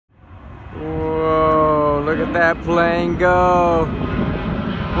Look at that plane go.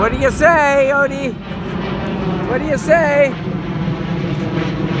 What do you say, Odie? What do you say?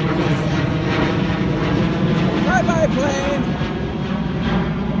 Bye-bye, plane.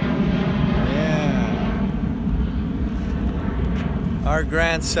 Yeah. Our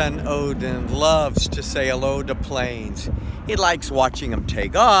grandson Odin loves to say hello to planes. He likes watching them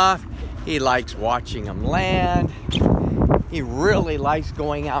take off. He likes watching them land. He really likes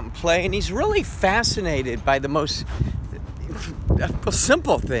going out and playing. He's really fascinated by the most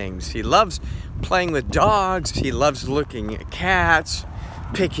simple things. He loves playing with dogs. He loves looking at cats,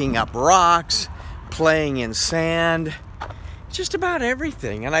 picking up rocks, playing in sand, just about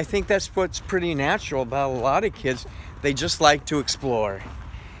everything. And I think that's what's pretty natural about a lot of kids. They just like to explore.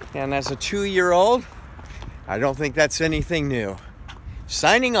 And as a 2-year-old, I don't think that's anything new.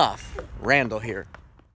 Signing off, Randall here.